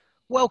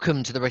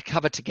Welcome to the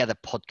Recover Together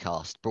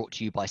podcast, brought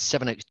to you by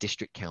Sevenoaks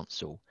District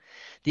Council.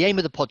 The aim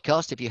of the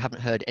podcast, if you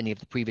haven't heard any of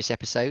the previous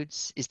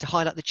episodes, is to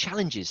highlight the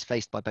challenges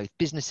faced by both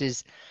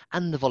businesses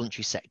and the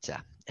voluntary sector,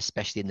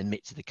 especially in the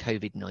midst of the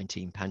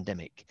COVID-19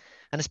 pandemic,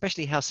 and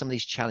especially how some of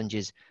these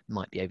challenges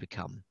might be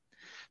overcome.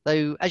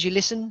 Though, as you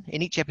listen,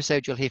 in each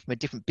episode you'll hear from a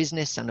different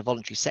business and a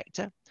voluntary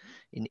sector,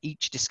 in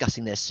each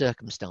discussing their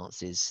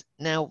circumstances.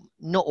 Now,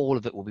 not all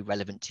of it will be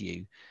relevant to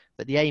you,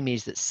 but the aim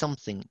is that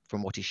something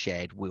from what is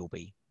shared will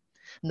be.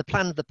 And the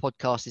plan of the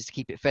podcast is to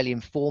keep it fairly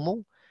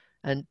informal,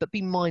 but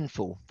be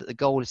mindful that the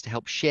goal is to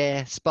help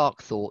share,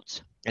 spark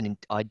thoughts, and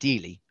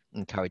ideally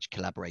encourage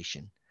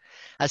collaboration.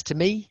 As to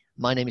me,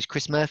 my name is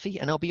Chris Murphy,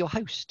 and I'll be your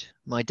host.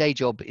 My day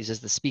job is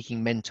as the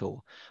speaking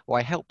mentor, where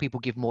I help people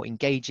give more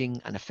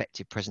engaging and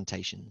effective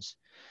presentations.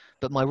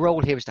 But my role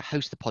here is to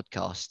host the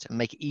podcast and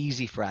make it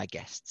easy for our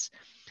guests.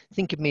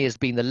 Think of me as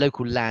being the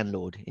local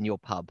landlord in your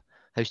pub,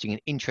 hosting an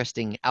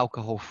interesting,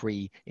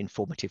 alcohol-free,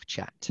 informative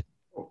chat.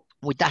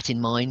 With that in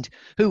mind,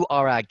 who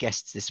are our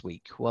guests this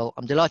week? Well,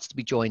 I'm delighted to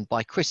be joined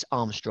by Chris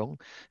Armstrong,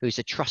 who is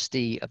a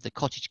trustee of the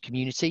Cottage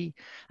Community,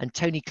 and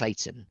Tony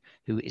Clayton,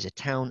 who is a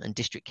town and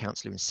district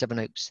councillor in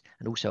Sevenoaks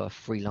and also a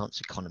freelance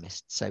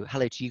economist. So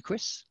hello to you,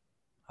 Chris.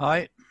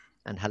 Hi.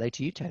 And hello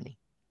to you, Tony.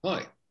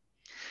 Hi.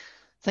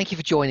 Thank you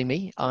for joining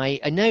me.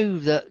 I know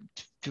that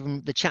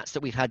from the chats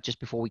that we've had just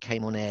before we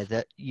came on air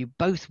that you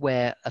both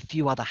wear a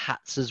few other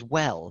hats as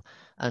well.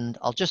 And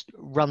I'll just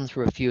run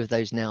through a few of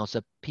those now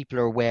so people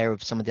are aware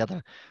of some of the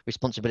other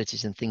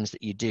responsibilities and things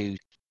that you do.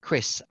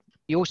 Chris,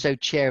 you're also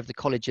chair of the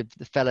College of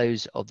the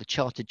Fellows of the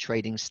Chartered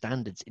Trading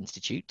Standards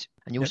Institute,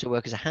 and you also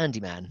work as a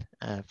handyman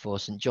for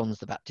St John's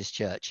the Baptist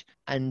Church.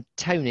 And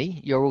Tony,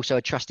 you're also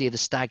a trustee of the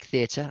Stag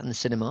Theatre and the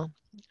Cinema,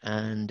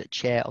 and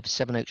chair of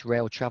Sevenoaks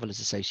Rail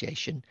Travellers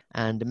Association,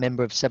 and a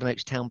member of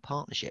Sevenoaks Town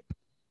Partnership.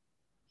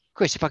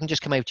 Chris, if I can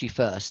just come over to you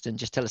first and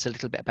just tell us a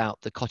little bit about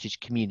the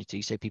Cottage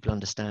Community so people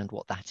understand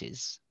what that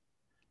is.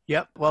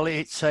 Yep. Well,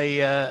 it's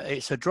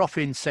a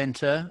drop-in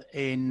centre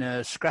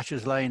in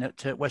Scratchers Lane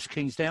at West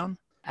Kingsdown,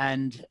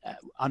 and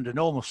under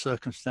normal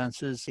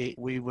circumstances,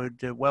 we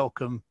would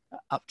welcome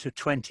up to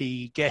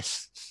 20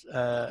 guests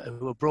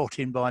who are brought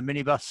in by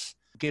minibus,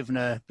 given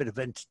a bit of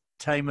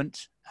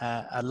entertainment,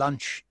 a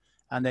lunch,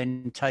 and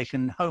then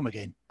taken home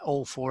again,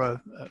 all for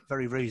a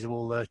very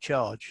reasonable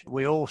charge.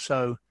 We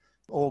also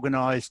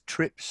organise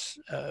trips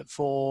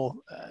for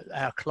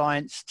our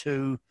clients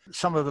to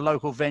some of the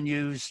local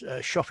venues,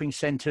 shopping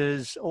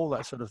centres, all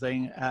that sort of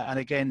thing. And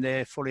again,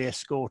 they're fully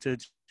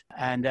escorted,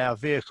 and our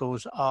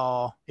vehicles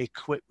are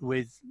equipped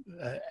with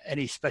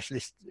any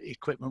specialist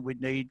equipment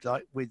we'd need,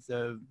 like with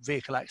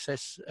vehicle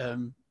access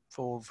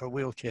for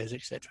wheelchairs,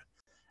 etc.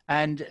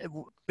 And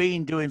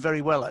been doing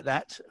very well at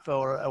that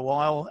for a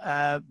while.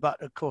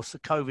 But of course, the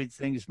COVID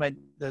things meant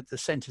that the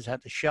centres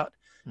had to shut.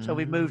 So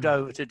we moved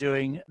over to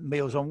doing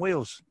Meals on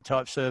Wheels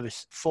type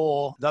service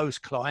for those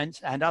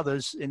clients and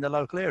others in the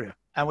local area.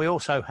 And we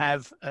also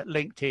have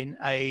linked in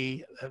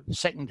a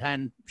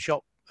second-hand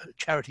shop,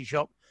 charity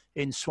shop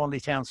in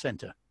Swanley Town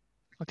Centre.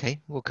 Okay,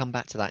 we'll come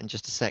back to that in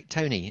just a sec.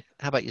 Tony,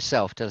 how about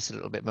yourself? Tell us a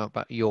little bit more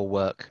about your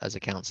work as a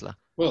councillor.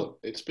 Well,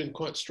 it's been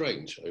quite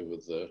strange over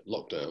the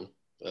lockdown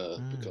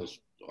because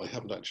I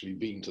haven't actually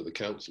been to the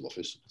council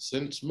office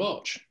since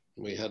March.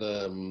 We had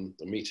a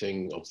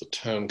meeting of the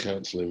town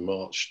council in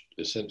March,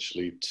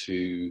 essentially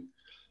to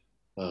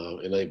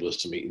enable us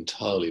to meet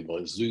entirely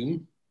by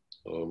Zoom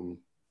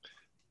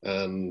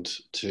and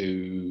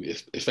to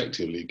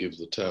effectively give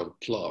the town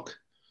clerk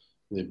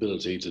the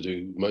ability to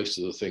do most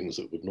of the things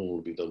that would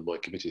normally be done by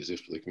committees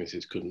if the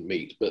committees couldn't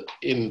meet. But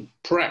in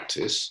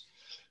practice,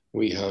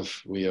 we have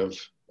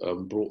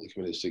brought the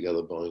committees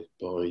together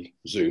by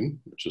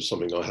Zoom, which was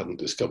something I hadn't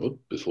discovered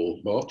before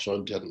March. I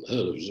hadn't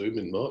heard of Zoom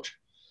in March.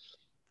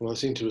 And I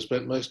seem to have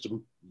spent most of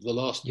the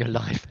last your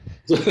life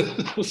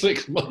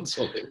 6 months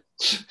on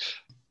it.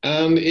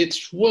 And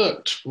it's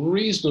worked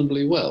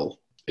reasonably well.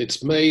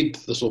 It's made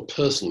the sort of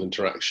personal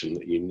interaction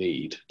that you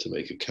need to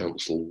make a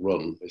council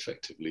run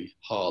effectively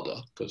harder,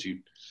 because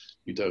you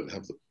don't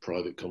have the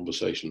private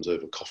conversations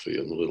over coffee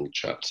and the little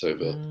chats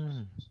over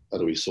how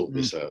do we sort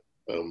this out.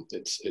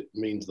 It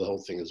means the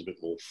whole thing is a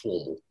bit more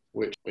formal,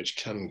 which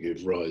can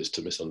give rise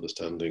to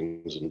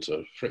misunderstandings and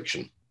to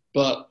friction.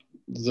 But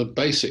the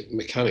basic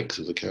mechanics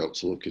of the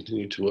council have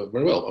continued to work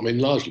very well. I mean,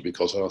 largely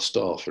because our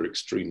staff are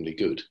extremely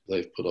good.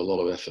 They've put a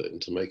lot of effort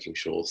into making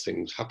sure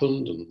things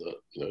happened, and that,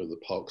 the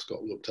parks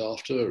got looked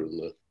after,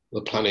 and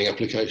the planning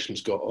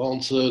applications got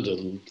answered,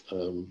 and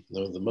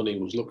the money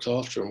was looked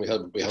after. And we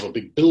have a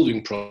big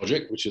building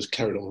project which has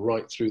carried on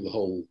right through the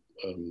whole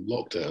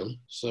lockdown.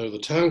 So the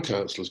town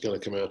council is going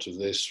to come out of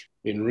this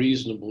in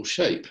reasonable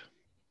shape.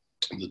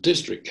 The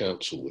district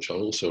council, which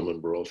I'm also a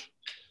member of,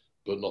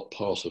 but not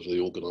part of the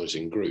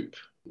organising group,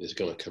 is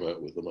going to come out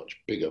with a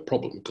much bigger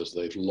problem, because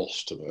they've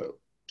lost about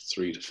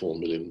 £3 to £4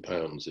 million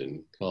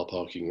in car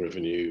parking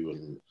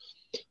revenue,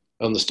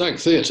 and the Stag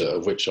Theatre,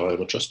 of which I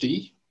am a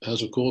trustee,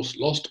 has of course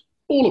lost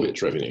all of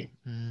its revenue,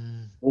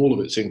 all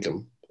of its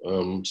income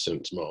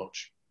since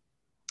March.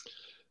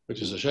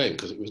 which is a shame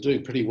because it was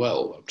doing pretty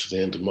well up to the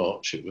end of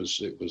March. It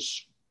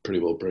was pretty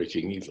well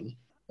breaking even.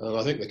 And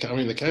I think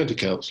the county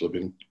council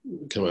have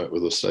come out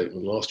with a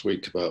statement last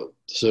week about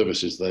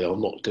services they are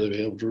not going to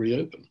be able to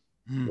reopen.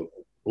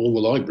 All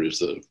the libraries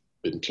that have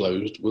been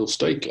closed will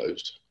stay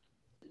closed.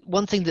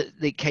 One thing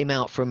that came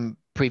out from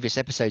previous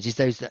episodes is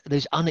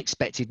those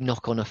unexpected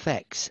knock-on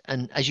effects.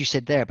 And as you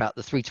said there about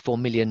the 3 to 4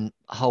 million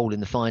hole in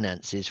the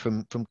finances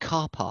from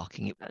car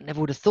parking, I never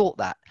would have thought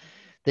that.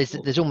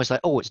 There's almost like,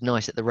 oh, it's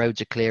nice that the roads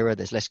are clearer,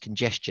 there's less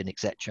congestion,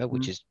 etc.,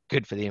 which is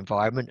good for the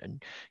environment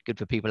and good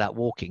for people out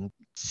walking.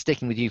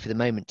 Sticking with you for the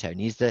moment,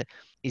 Tony, is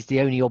the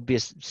only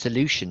obvious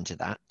solution to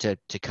that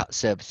to cut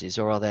services,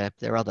 or are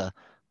there other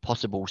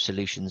possible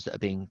solutions that are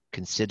being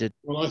considered?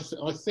 Well,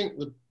 I think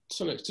the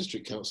Sevenoaks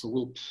District Council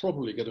will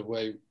probably get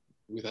away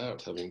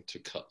without having to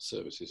cut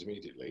services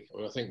immediately.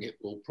 I think it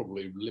will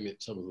probably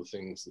limit some of the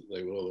things that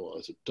they would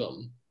otherwise have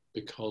done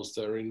because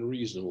they're in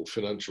reasonable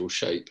financial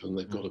shape and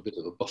they've got a bit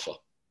of a buffer.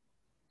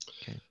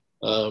 Okay.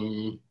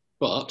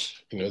 But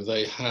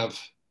they have.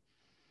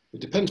 It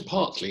depends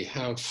partly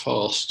how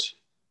fast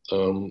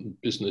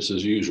business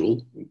as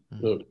usual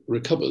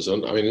recovers.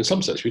 And I mean, in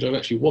some sense, we don't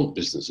actually want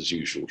business as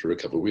usual to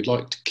recover. We'd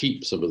like to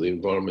keep some of the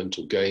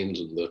environmental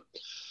gains and the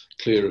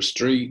clearer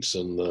streets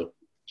and the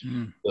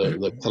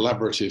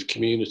collaborative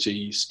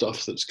community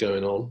stuff that's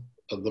going on.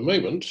 At the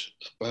moment,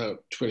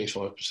 about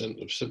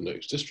 25% of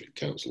Sevenoaks District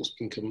Council's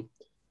income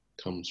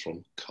comes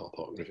from car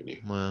park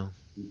revenue. Wow.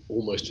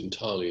 Almost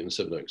entirely in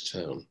Sevenoaks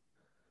Town.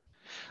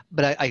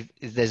 But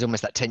there's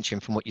almost that tension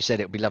from what you said.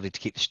 It would be lovely to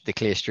keep the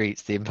clear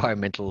streets, the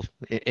environmental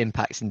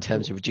impacts in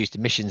terms of reduced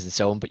emissions and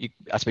so on. But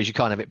I suppose you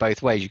can't have it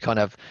both ways. You can't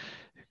have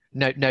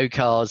no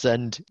cars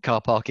and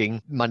car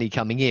parking money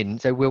coming in.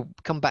 So we'll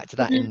come back to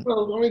that.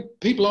 Well, I mean,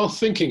 people are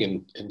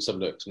thinking in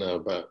Sevenoaks now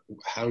about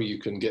how you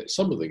can get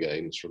some of the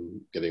gains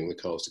from getting the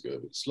cars to go a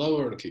bit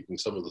slower and keeping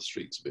some of the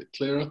streets a bit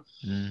clearer.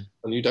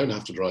 And you don't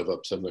have to drive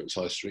up Sevenoaks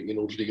High Street in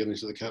order to get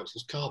into the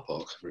council's car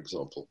park, for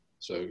example.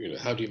 So,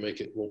 how do you make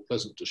it more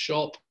pleasant to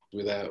shop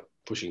without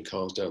pushing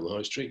cars down the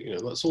high street?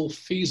 That's all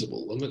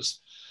feasible. And that's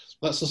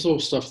the sort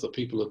of stuff that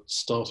people are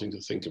starting to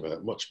think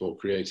about much more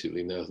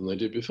creatively now than they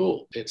did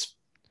before. It's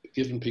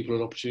given people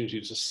an opportunity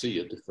to see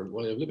a different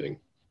way of living.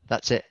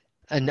 That's it.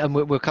 And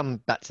we'll come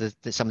back to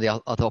some of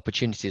the other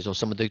opportunities or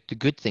some of the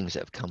good things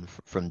that have come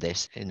from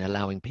this in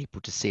allowing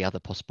people to see other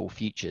possible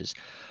futures.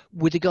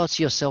 With regards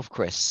to yourself,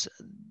 Chris,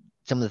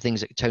 some of the things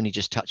that Tony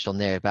just touched on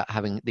there about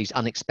having these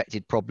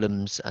unexpected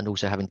problems and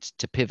also having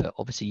to pivot.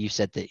 Obviously, you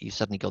said that you've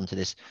suddenly gone to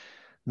this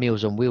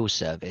Meals on Wheels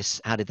service.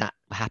 How did that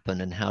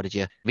happen and how did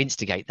you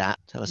instigate that?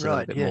 Tell us a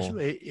little bit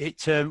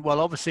more. Well,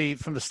 obviously,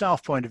 from the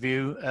staff point of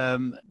view,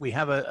 we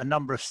have a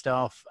number of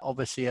staff,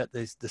 obviously, at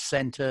the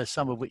centre,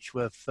 some of which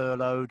were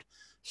furloughed.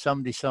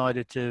 Some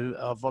decided to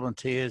are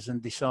volunteers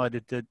and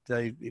decided that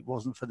it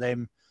wasn't for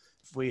them.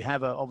 We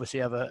obviously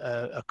have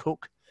a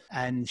cook,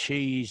 and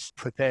she's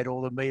prepared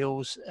all the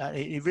meals.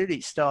 It really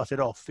started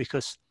off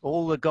because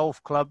all the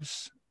golf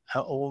clubs,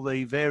 all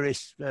the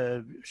various,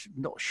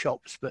 not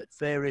shops, but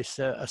various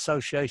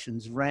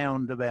associations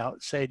round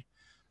about said,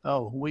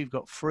 oh, we've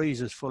got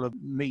freezers full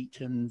of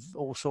meat and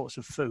all sorts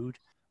of food.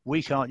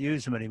 We can't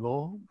use them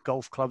anymore.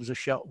 Golf clubs were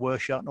shut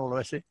and all the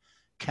rest of it.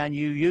 Can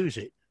you use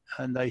it?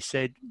 And they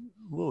said,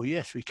 well,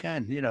 yes, we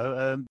can,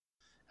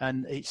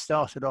 and it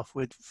started off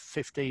with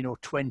 15 or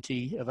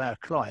 20 of our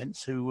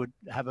clients who would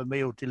have a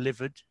meal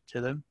delivered to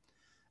them.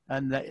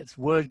 And that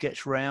word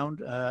gets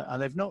round,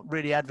 and they've not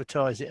really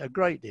advertised it a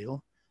great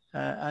deal.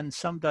 And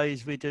some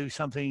days we do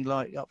something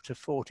like up to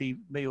 40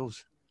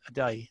 meals a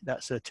day.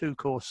 That's a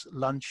 2-course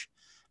lunch.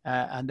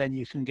 And then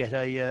you can get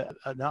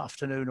an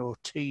afternoon or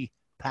tea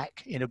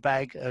pack in a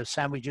bag,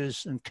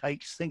 sandwiches and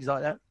cakes, things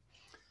like that.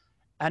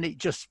 And it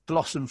just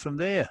blossomed from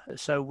there.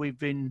 So we've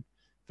been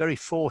very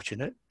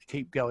fortunate to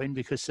keep going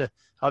because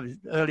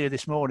earlier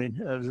this morning,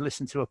 I was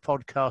listening to a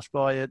podcast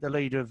by the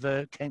leader of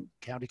Kent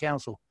County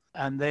Council,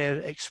 and they're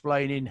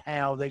explaining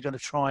how they're going to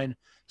try and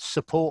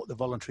support the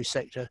voluntary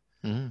sector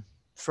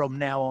from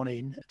now on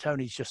in.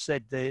 Tony's just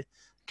said the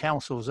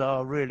councils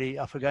are really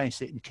up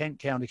against it, and Kent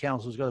County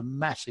Council's got a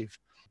massive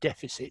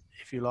deficit,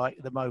 if you like,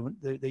 at the moment.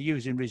 They're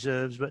using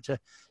reserves, but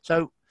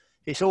so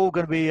it's all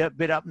going to be a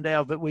bit up and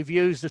down, but we've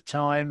used the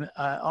time.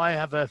 I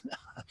have a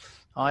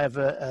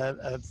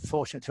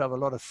fortunate to have a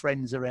lot of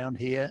friends around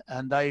here,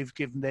 and they've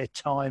given their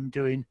time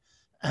doing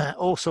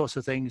all sorts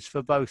of things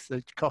for both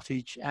the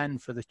cottage and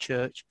for the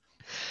church.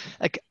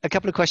 A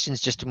couple of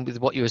questions just with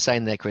what you were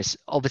saying there, Chris.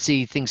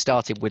 Obviously, things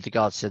started with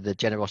regards to the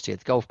generosity of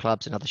the golf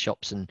clubs and other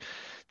shops and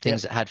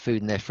things that had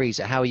food in their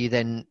freezer. How are you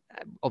then?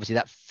 Obviously,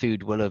 that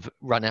food will have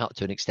run out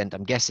to an extent,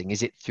 I'm guessing.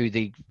 Is it through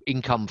the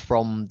income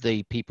from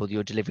the people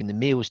you're delivering the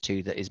meals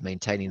to that is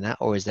maintaining that,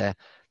 or is there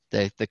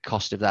the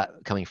cost of that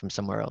coming from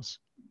somewhere else?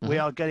 We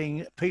are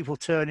getting people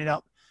turning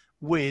up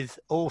with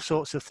all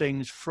sorts of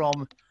things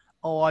from,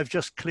 oh, I've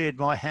just cleared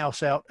my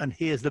house out and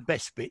here's the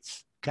best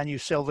bits. Can you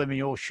sell them in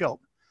your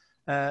shop?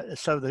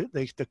 So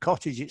the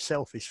cottage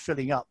itself is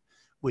filling up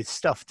with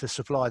stuff to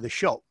supply the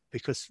shop.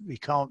 because we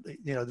can't,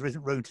 there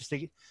isn't room to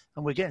stick it.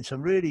 And we're getting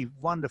some really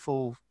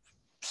wonderful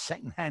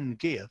second-hand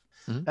gear.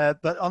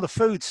 But on the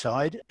food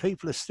side,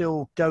 people are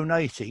still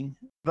donating,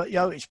 but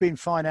it's been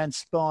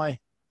financed by,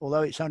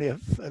 although it's only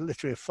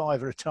literally a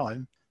 £5 a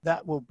time,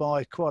 that will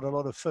buy quite a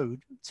lot of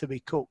food to be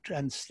cooked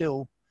and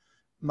still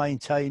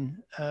maintain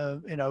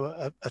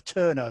a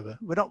turnover.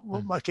 We're not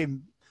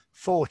making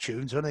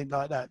fortunes or anything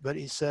like that, but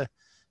it's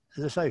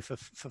as I say, for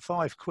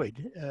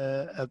 £5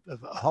 a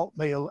hot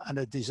meal and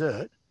a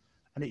dessert,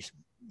 and it's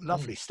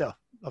lovely stuff.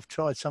 I've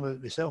tried some of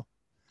it myself.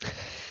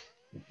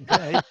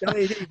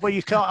 Well,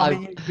 you can't. I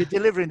mean, you're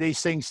delivering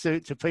these things to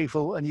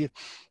people, and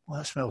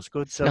that smells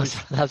good. So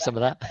have some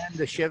of that. And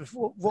the chef,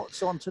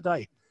 what's on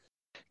today?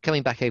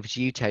 Coming back over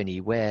to you,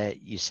 Tony, where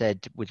you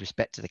said with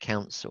respect to the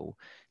council,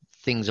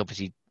 things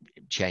obviously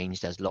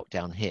changed as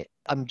lockdown hit.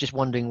 I'm just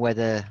wondering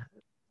whether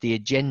the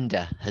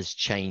agenda has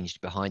changed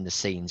behind the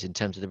scenes in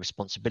terms of the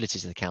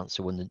responsibilities of the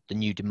council and the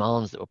new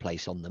demands that were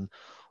placed on them,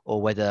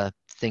 or whether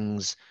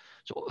things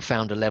sort of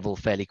found a level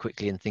fairly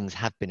quickly and things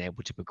have been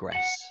able to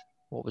progress.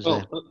 What was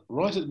there?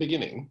 Right at the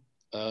beginning,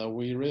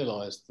 we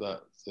realised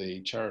that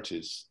the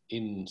charities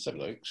in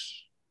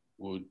Sevenoaks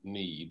would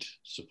need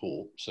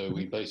support. So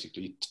we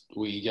basically,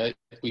 we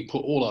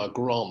put all our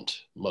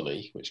grant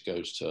money, which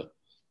goes to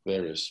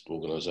various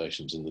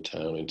organisations in the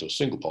town, into a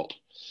single pot,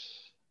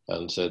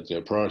 and said,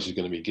 priority is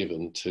going to be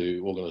given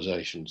to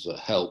organisations that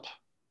help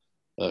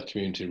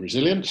community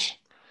resilience.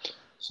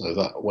 So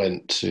that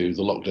went to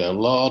the Lockdown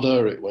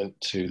Larder, it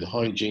went to the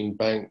Hygiene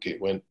Bank,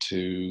 it went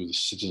to the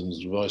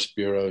Citizens Advice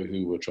Bureau,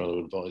 who were trying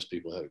to advise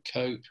people how to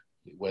cope.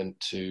 It went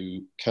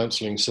to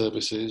counselling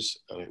services,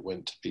 and it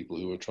went to people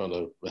who were trying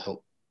to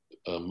help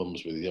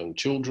mums with young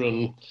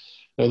children.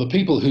 Now, the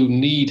people who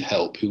need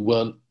help, who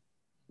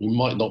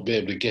might not be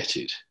able to get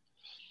it,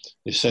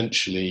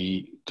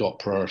 essentially got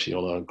priority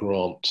on our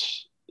grant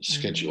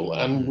schedule.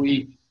 And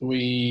we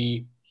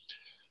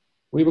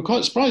were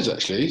quite surprised,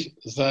 actually,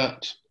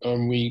 that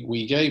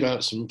we gave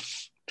out some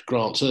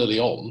grants early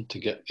on to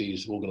get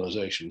these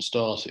organisations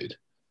started,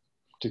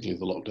 particularly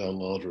the Lockdown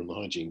Larder and the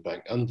Hygiene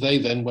Bank, and they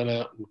then went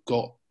out and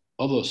got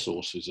other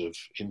sources of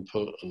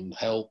input and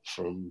help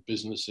from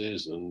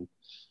businesses and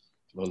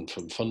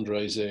from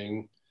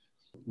fundraising.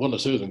 One or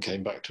two of them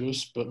came back to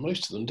us, but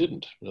most of them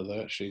didn't.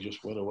 They actually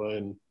just went away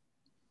and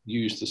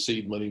used the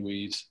seed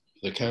money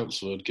the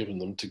council had given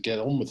them to get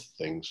on with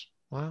things.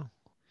 Wow.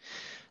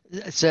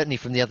 Certainly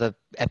from the other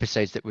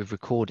episodes that we've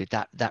recorded,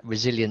 that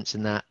resilience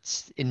and that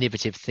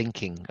innovative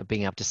thinking of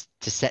being able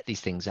to set these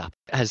things up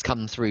has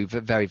come through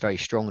very, very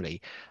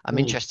strongly. I'm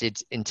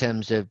interested in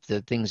terms of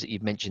the things that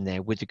you've mentioned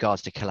there with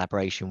regards to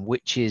collaboration,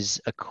 which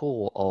is a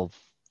core of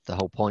the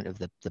whole point of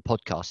the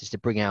podcast, is to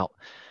bring out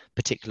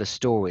particular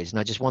stories. And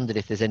I just wondered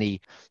if there's any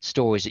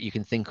stories that you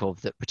can think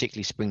of that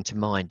particularly spring to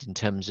mind in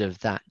terms of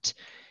that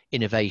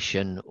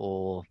innovation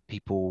or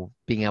people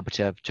being able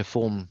to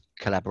form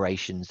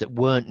collaborations that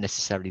weren't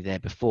necessarily there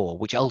before,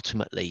 which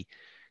ultimately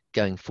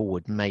going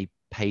forward may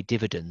pay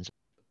dividends.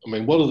 I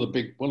mean, one of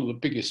the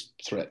biggest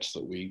threats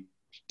that we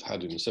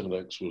had in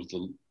Sevenoaks was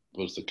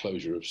the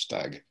closure of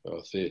Stag,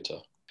 our theatre.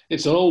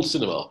 It's an old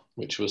cinema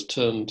which was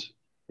turned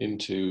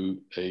into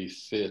a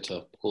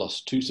theatre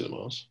plus 2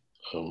 cinemas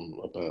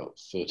about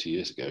 30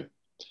 years ago.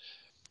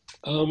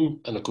 And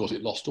of course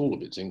it lost all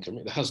of its income.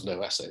 It has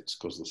no assets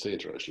because the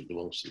theatre actually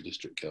belongs to the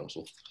district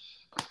council.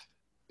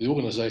 The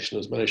organisation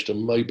has managed to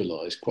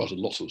mobilise quite a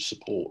lot of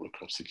support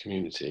across the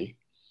community.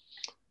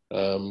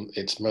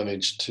 It's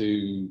managed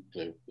to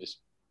it's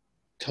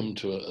come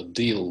to a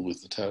deal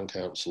with the town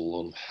council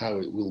on how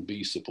it will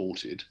be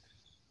supported,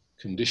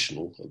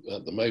 conditional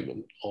at the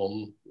moment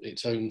on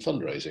its own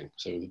fundraising.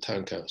 So the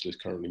town council is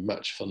currently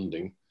match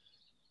funding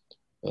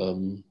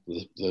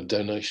the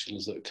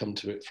donations that come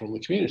to it from the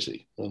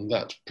community, and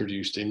that's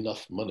produced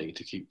enough money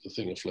to keep the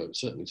thing afloat,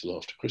 certainly till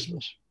after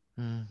Christmas.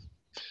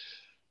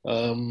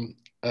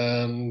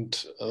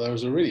 And there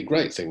was a really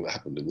great thing that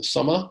happened in the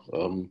summer.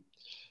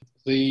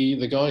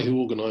 The guy who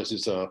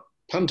organises our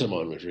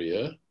pantomime every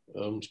year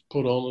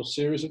put on a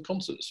series of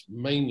concerts,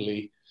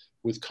 mainly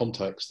with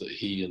contacts that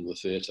he and the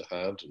theatre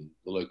had and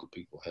the local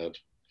people had.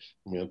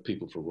 And we had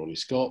people from Ronnie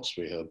Scott's,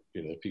 we had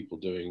people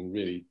doing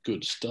really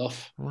good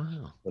stuff,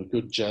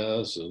 good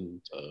jazz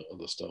and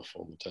other stuff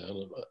on the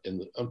town.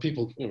 And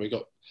people, we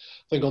got,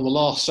 I think on the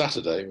last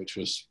Saturday, which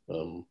was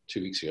 2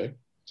 weeks ago,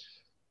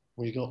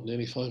 we got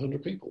nearly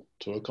 500 people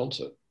to a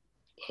concert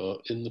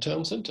in the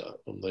town centre,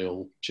 and they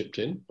all chipped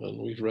in,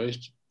 and we've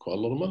raised quite a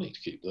lot of money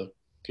to keep the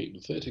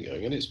theatre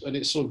going. And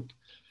it's sort of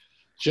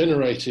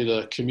generated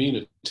a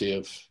community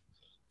of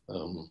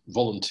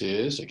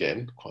volunteers,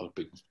 again, quite a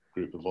big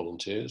group of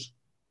volunteers,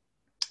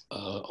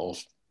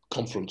 of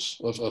concert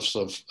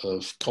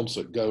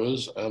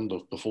goers and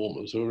of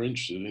performers who are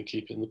interested in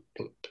keeping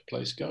the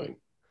place going.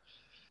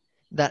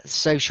 That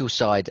social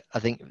side, I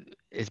think,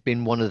 has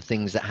been one of the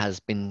things that has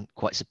been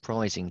quite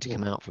surprising to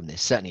come out from this.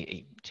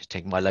 Certainly, just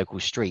taking my local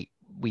street,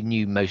 we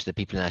knew most of the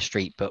people in our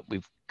street, but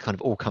we've kind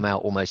of all come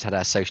out, almost had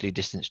our socially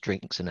distanced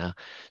drinks and our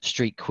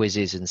street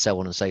quizzes and so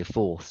on and so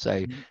forth.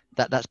 So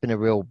that's been a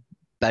real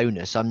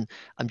bonus. I'm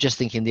just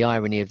thinking the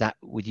irony of that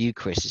with you,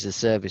 Chris, is the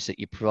service that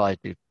you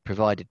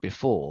provided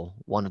before.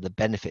 One of the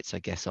benefits, I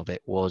guess, of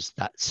it was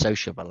that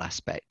sociable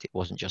aspect. It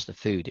wasn't just the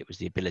food; it was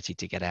the ability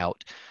to get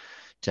out,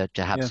 to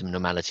have some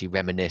normality,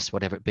 reminisce,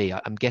 whatever it be.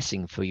 I'm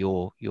guessing for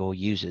your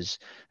users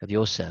of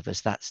your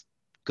service, that's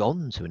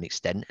gone to an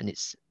extent, and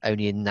it's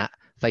only in that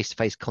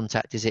face-to-face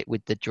contact, is it,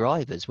 with the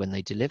drivers when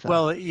they deliver?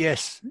 Well,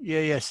 yes,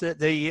 yes. I've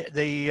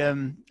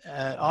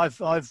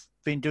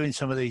been doing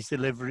some of these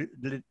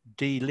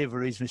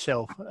deliveries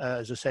myself,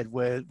 as I said,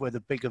 where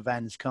the bigger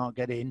vans can't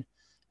get in,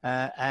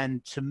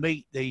 and to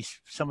meet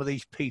some of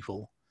these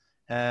people,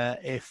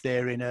 if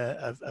they're in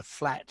a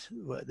flat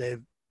where they're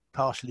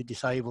partially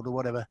disabled or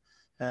whatever.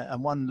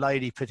 And one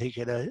lady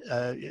particular,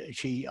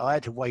 I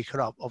had to wake her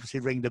up,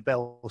 obviously ring the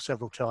bell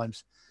several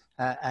times.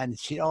 And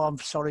she, I'm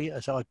sorry,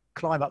 as I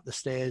climb up the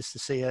stairs to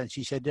see her, and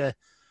she said,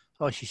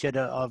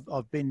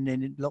 I've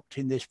been locked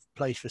in this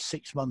place for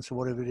 6 months or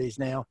whatever it is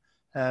now.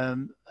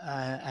 You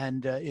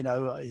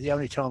know, the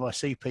only time I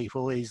see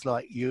people is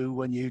like you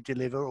when you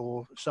deliver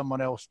or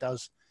someone else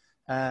does.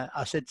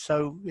 I said,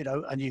 so, you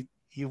know, and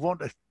you want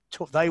to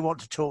talk, they want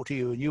to talk to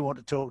you and you want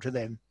to talk to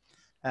them.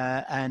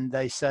 And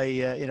they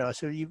say, you know,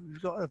 so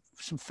you've got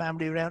some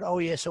family around. Oh,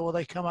 yes. Or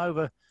they come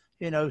over,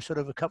 you know, sort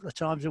of a couple of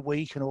times a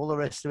week and all the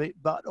rest of it,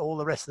 but all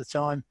the rest of the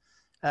time.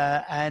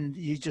 And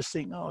you just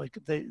think, oh,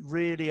 they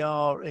really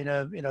are in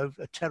a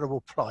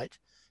terrible plight.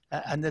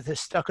 And they're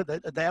stuck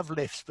they have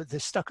lifts, but they're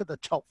stuck at the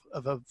top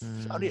of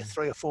only a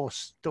 3 or 4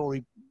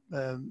 story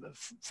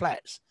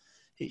flats.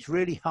 It's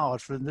really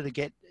hard for them to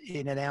get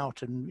in and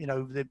out, and, you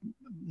know, they're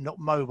not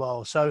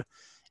mobile. So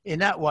in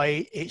that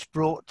way, it's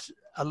brought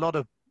a lot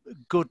of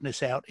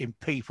goodness out in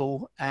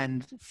people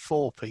and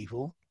for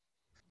people.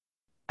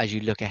 As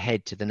you look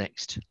ahead to the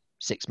next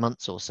 6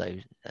 months or so,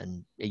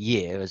 and a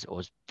year, or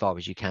as far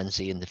as you can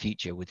see in the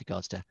future with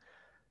regards to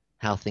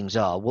how things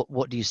are,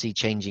 what do you see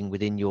changing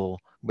within your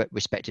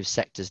respective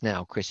sectors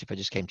now? Chris, if I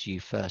just came to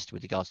you first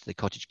with regards to the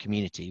cottage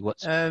community,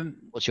 what's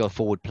your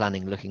forward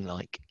planning looking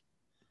like?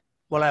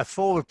 Well, our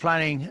forward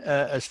planning,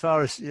 as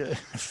far as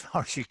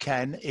you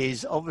can,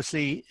 is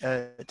obviously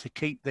to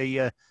keep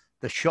the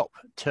shop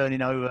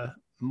turning over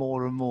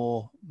more and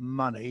more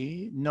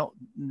money, not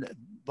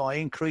by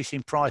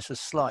increasing prices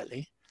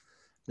slightly.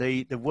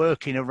 The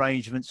working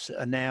arrangements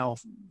are now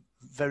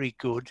very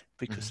good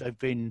because they've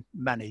been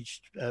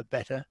managed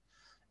better,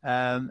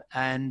 and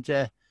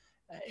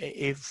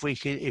if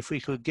we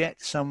could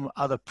get some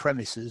other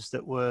premises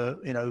that were,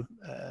 you know,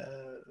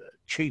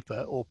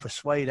 cheaper, or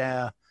persuade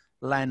our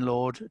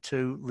landlord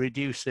to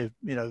reduce their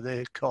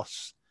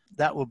costs,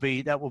 that would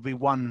be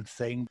one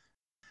thing.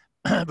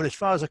 But as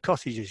far as a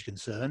cottage is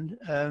concerned,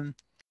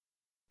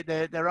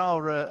 there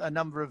are a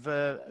number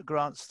of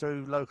grants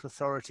through local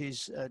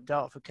authorities,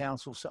 Dartford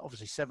Council, so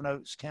obviously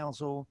Sevenoaks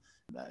Council,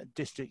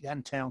 District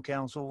and Town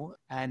Council,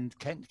 and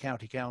Kent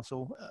County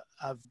Council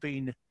have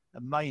been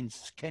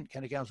Kent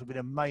County Council have been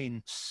a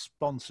main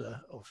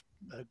sponsor of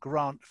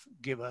grant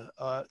giver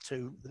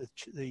to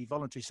the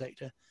voluntary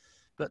sector.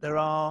 But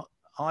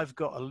I've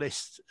got a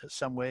list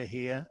somewhere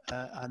here,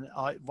 and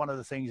one of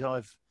the things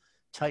I've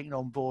taken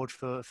on board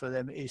for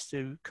them is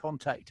to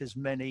contact as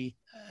many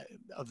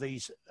of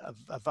these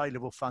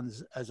available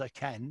funds as I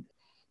can.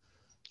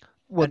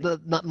 Well,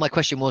 my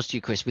question was to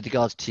you, Chris, with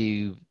regards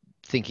to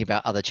thinking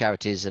about other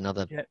charities and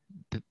other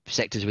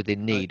sectors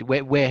within need.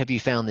 Where have you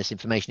found this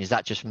information? Is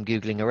that just from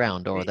Googling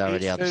around, or are there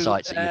any other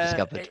sites that you've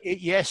discovered?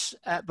 Yes,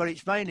 but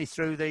it's mainly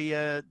through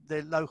the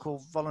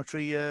local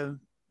voluntary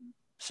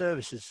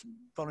services,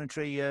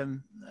 voluntary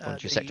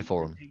sector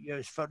forum.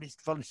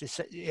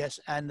 Yes,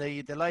 and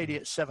the lady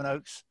at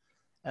Sevenoaks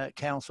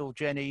Council,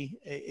 Jenny,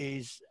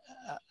 is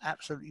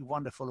absolutely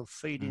wonderful of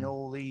feeding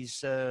all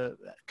these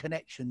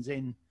connections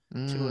in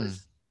to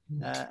us,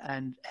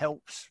 and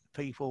helps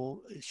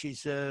people.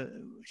 She's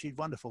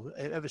wonderful.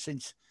 Ever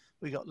since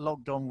we got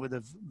logged on with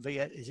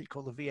is it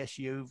called the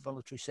VSU,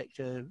 Voluntary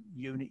Sector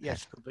Unit?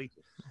 Yes, could be.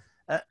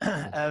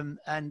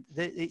 And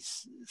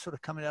it's sort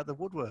of coming out of the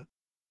woodwork.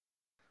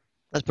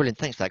 That's brilliant.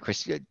 Thanks for that,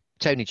 Chris.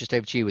 Tony, just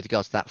over to you with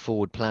regards to that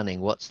forward planning.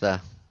 Where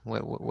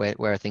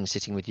are things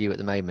sitting with you at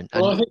the moment?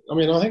 Well, I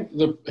think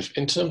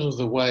in terms of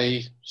the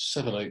way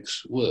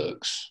Sevenoaks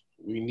works,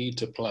 we need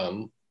to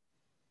plan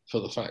for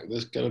the fact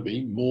there's going to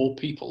be more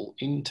people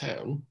in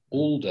town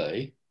all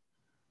day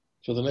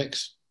for the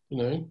next,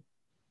 1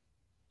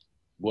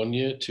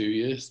 year, 2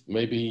 years,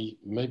 maybe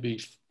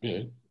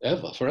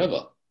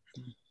forever.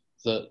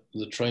 That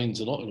the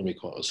trains are not going to be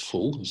quite as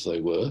full as they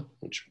were,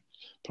 which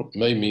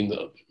may mean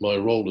that my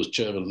role as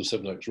chairman of the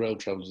Sevenoaks Rail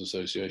Travellers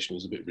Association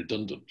is a bit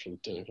redundant.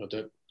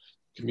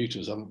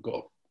 Commuters are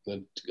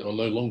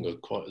no longer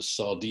quite as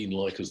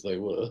sardine-like as they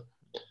were.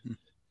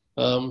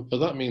 But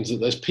that means that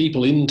there's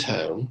people in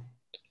town,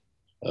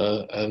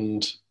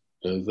 and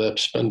they're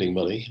spending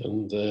money,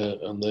 and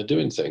they're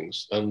doing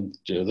things, and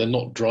they're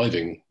not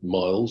driving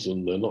miles,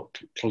 and they're not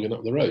clogging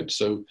up the road.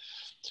 So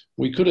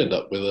we could end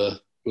up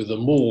with a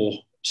more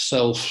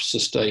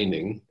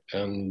self-sustaining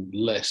and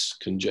less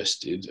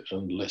congested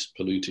and less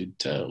polluted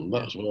town.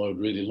 That's what I would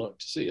really like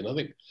to see. And I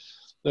think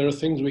there are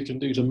things we can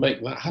do to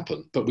make that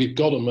happen. But we've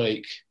got to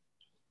make,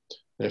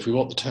 if we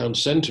want the town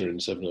centre in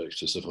Sevenoaks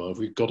to survive,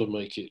 we've got to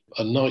make it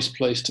a nice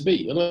place to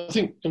be. And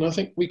I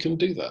think we can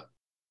do that.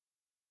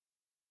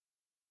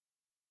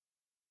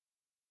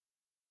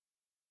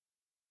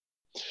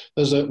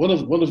 There's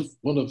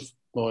one of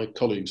my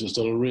colleagues has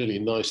done a really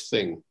nice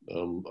thing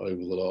over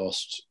the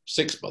last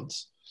 6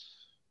 months.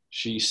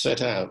 She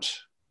set out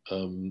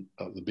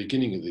at the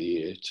beginning of the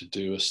year to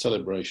do a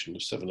celebration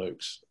of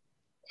Sevenoaks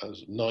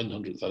as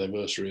 900th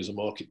anniversary as a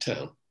market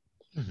town.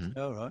 Mm-hmm.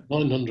 Oh, right.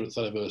 900th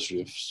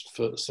anniversary of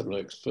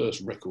Sevenoaks'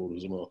 first record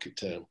as a market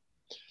town.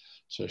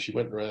 So she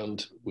went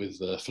around with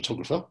a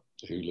photographer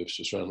who lives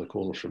just around the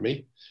corner from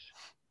me,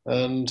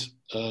 and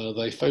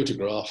they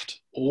photographed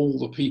all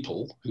the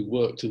people who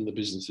worked in the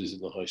businesses in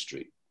the high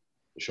street,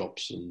 the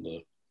shops and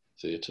the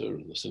theatre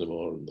and the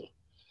cinema and the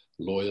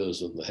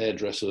lawyers and the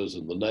hairdressers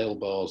and the nail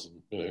bars,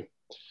 and you know,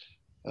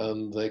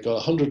 and they got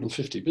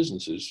 150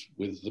 businesses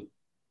with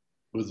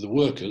the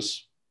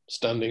workers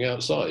standing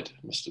outside.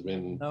 It must have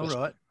been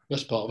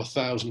best part of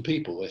 1,000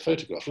 people they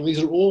photographed. And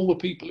these are all the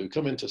people who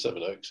come into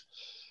Sevenoaks.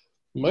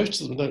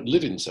 Most of them don't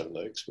live in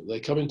Sevenoaks, but they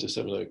come into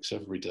Sevenoaks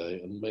every day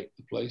and make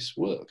the place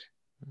work.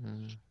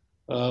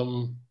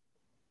 Mm.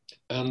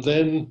 And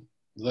then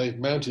they've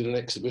mounted an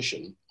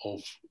exhibition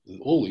of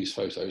all these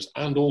photos,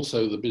 and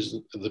also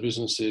the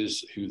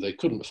businesses who they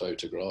couldn't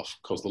photograph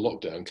because the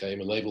lockdown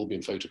came, and they've all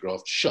been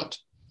photographed shut.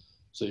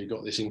 So you've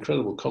got this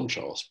incredible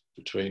contrast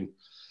between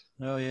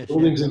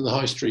buildings in the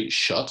high street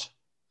shut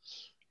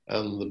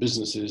and the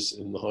businesses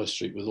in the high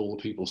street with all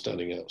the people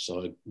standing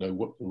outside, you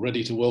know,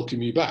 ready to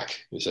welcome you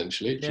back,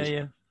 essentially.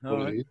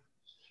 Right.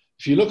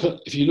 If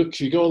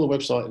you go on the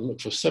website and look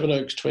for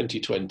Sevenoaks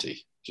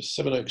 2020, just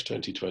Sevenoaks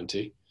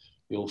 2020,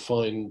 you'll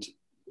find,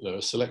 you know,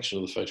 a selection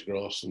of the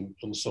photographs and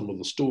some of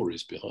the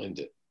stories behind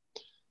it.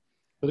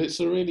 But it's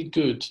a really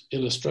good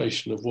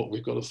illustration of what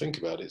we've got to think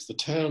about. It's the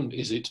town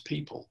is its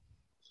people.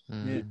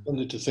 We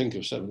tended to think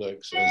of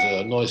Sevenoaks as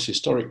a nice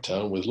historic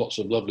town with lots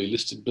of lovely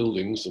listed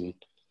buildings, and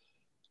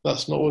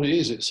that's not what it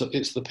is. It's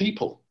the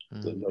people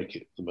that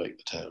make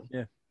the town.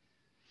 Yeah,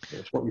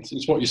 it's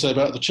what you say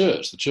about the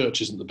church. The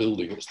church isn't the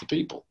building; it's the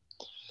people.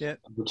 Yeah,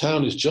 and the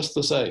town is just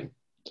the same,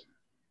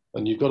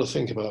 and you've got to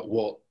think about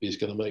what is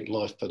going to make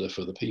life better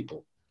for the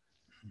people.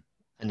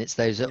 And it's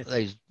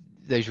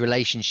those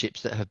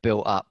relationships that have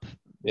built up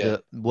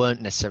that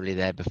weren't necessarily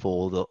there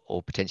before,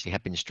 or potentially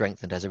have been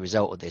strengthened as a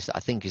result of this.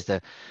 I think is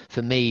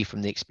for me,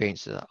 from the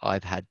experience that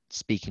I've had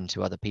speaking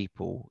to other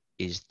people,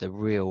 is the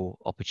real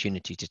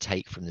opportunity to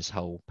take from this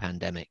whole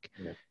pandemic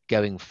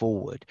going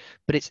forward.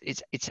 But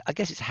it's I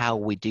guess it's how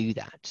we do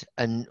that.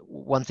 And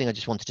one thing I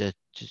just wanted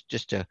to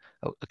just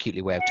acutely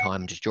aware of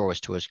time, just draw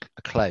us to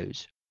a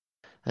close,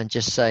 and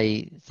just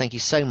say thank you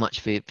so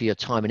much for your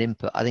time and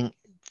input. I think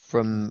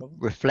from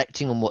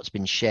reflecting on what's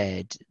been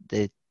shared,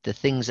 the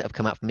things that have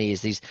come out for me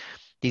is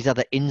these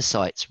other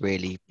insights,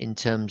 really, in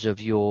terms of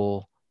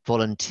your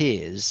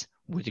volunteers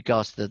with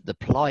regards to the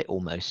plight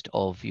almost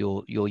of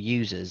your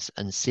users,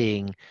 and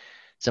seeing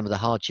some of the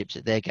hardships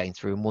that they're going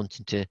through and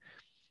wanting to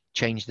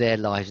change their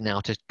lives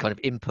now to kind of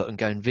input and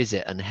go and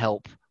visit and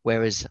help.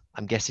 Whereas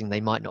I'm guessing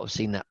they might not have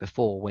seen that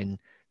before when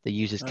the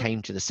users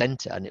came to the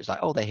centre, and it was like,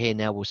 oh, they're here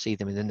now, we'll see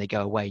them, and then they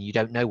go away. You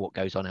don't know what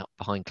goes on out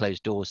behind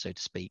closed doors, so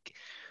to speak.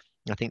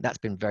 I think that's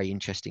been very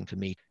interesting for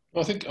me.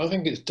 I think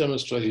it's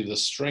demonstrated the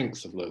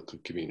strength of local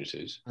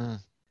communities.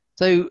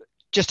 So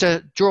just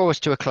to draw us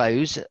to a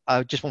close,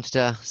 I just wanted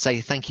to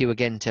say thank you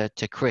again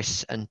to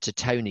Chris and to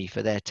Tony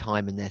for their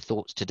time and their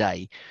thoughts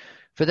today.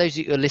 For those of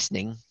you who are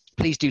listening,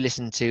 please do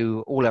listen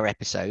to all our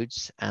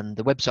episodes, and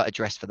the website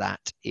address for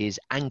that is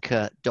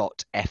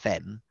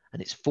anchor.fm,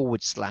 and it's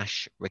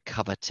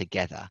 /recover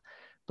together.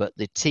 But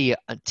the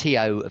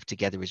TO of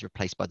together is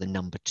replaced by the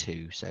number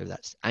 2. So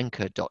that's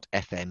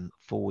anchor.fm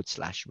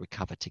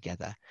 /recover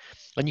together.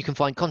 And you can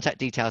find contact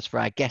details for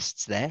our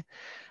guests there.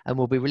 And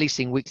we'll be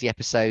releasing weekly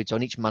episodes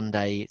on each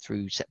Monday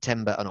through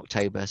September and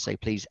October. So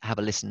please have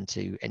a listen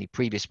to any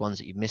previous ones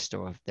that you've missed,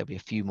 or there'll be a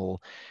few more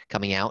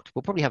coming out.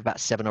 We'll probably have about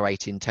 7 or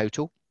 8 in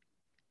total.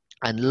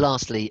 And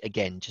lastly,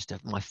 again, just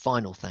my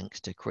final thanks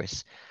to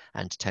Chris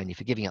and to Tony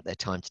for giving up their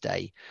time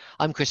today.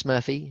 I'm Chris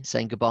Murphy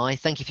saying goodbye.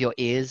 Thank you for your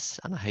ears,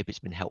 and I hope it's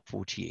been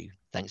helpful to you.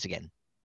 Thanks again.